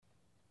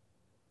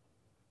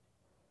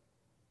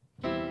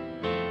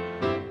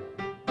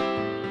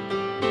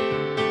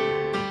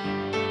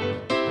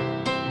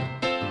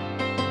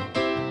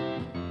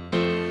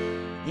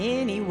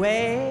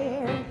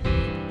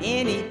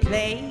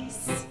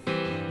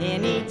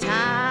anytime.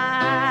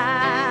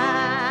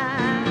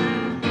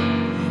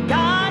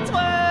 God's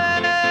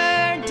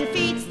word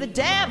defeats the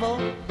devil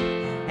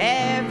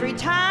every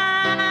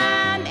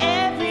time,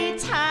 every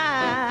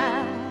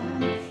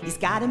time. He's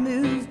got to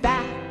move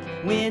back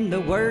when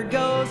the word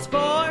goes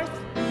forth,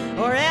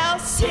 or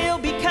else he'll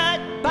be cut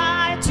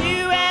by a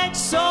two-edged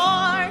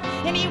sword.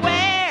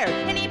 Anywhere,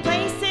 any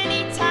place,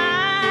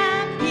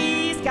 anytime,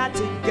 he's got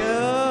to go.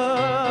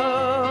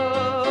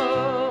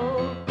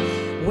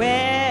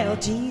 Well,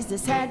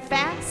 Jesus had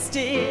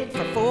fasted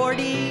for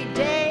 40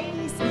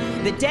 days.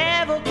 The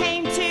devil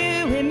came to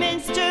him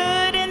and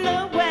stood in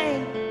the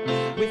way.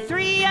 With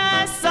 3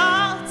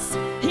 assaults,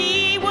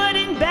 he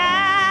wouldn't bow.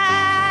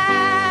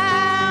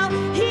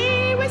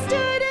 He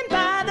withstood him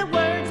by the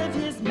words of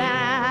his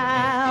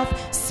mouth.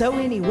 So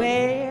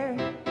anywhere,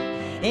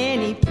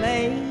 any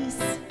place,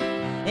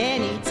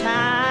 anytime,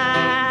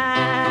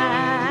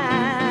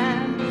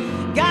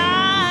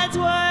 God's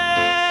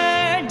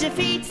word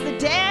defeats the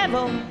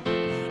devil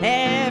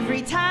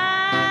every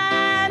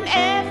time,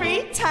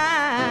 every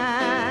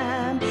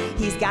time.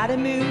 He's got to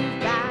move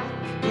back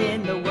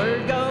when the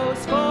word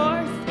goes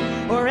forth,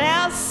 or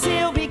else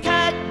he'll be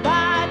cut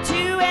by a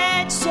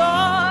two-edged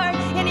sword.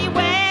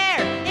 Anywhere,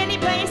 any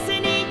place,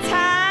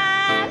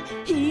 anytime,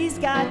 he's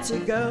got to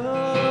go.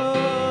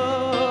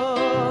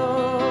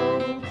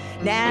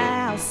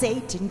 Now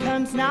Satan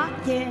comes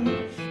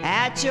knocking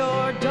at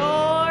your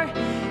door.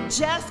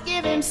 Just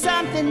give him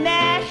something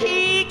that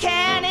he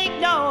can't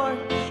ignore,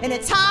 an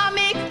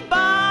atomic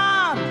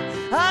bomb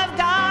of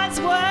God's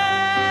word.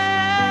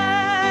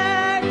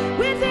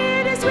 With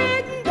it is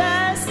written,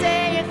 thus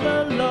saith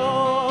the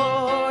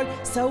Lord.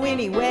 So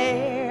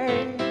anywhere,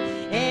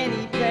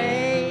 any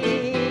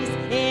place,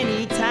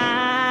 anytime,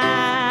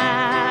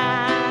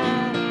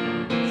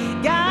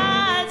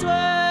 God's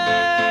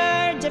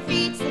word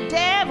defeats the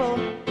devil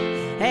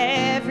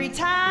every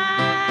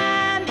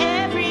time,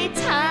 every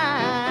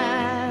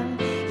time.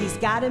 He's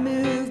got to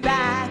move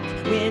back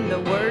when the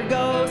word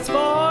goes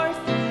forth,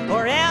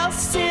 or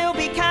else he'll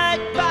be cut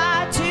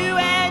by a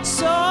two-edged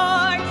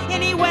sword.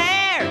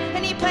 Anywhere,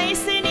 any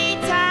place,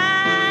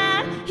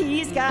 anytime,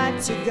 he's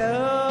got to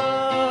go.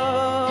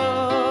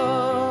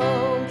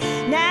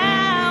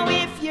 Now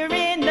if you're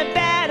in the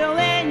battle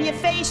and you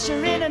face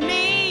your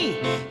enemy,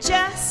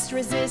 just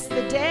resist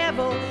the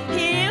devil,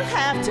 he'll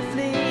have to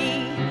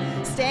flee.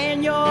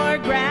 Stand your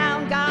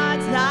ground,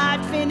 God's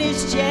not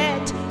finished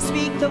yet.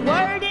 Speak the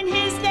word in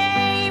his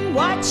name,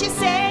 what you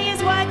say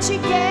is what you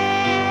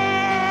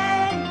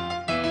get.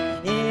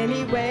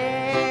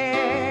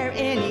 Anywhere,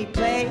 any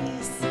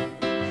place,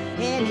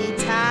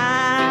 anytime,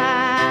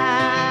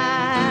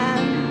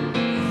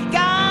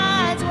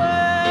 God's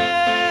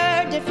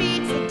word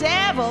defeats the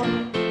devil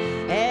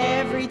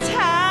every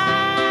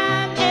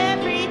time,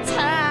 every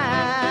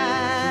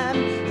time.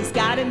 He's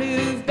got to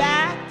move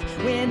back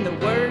when the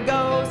word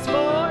goes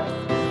forth,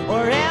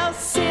 or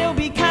else he'll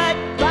be cut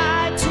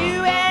by a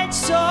two-edged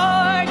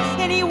sword.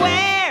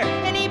 Anywhere,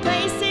 any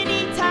place,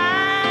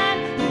 anytime,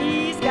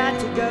 he's got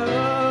to go.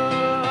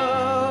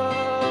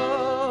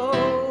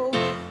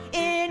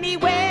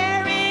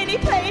 Anywhere, any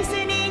place,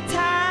 anytime,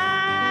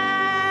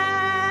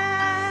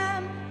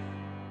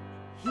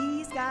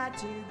 he's got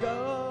to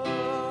go.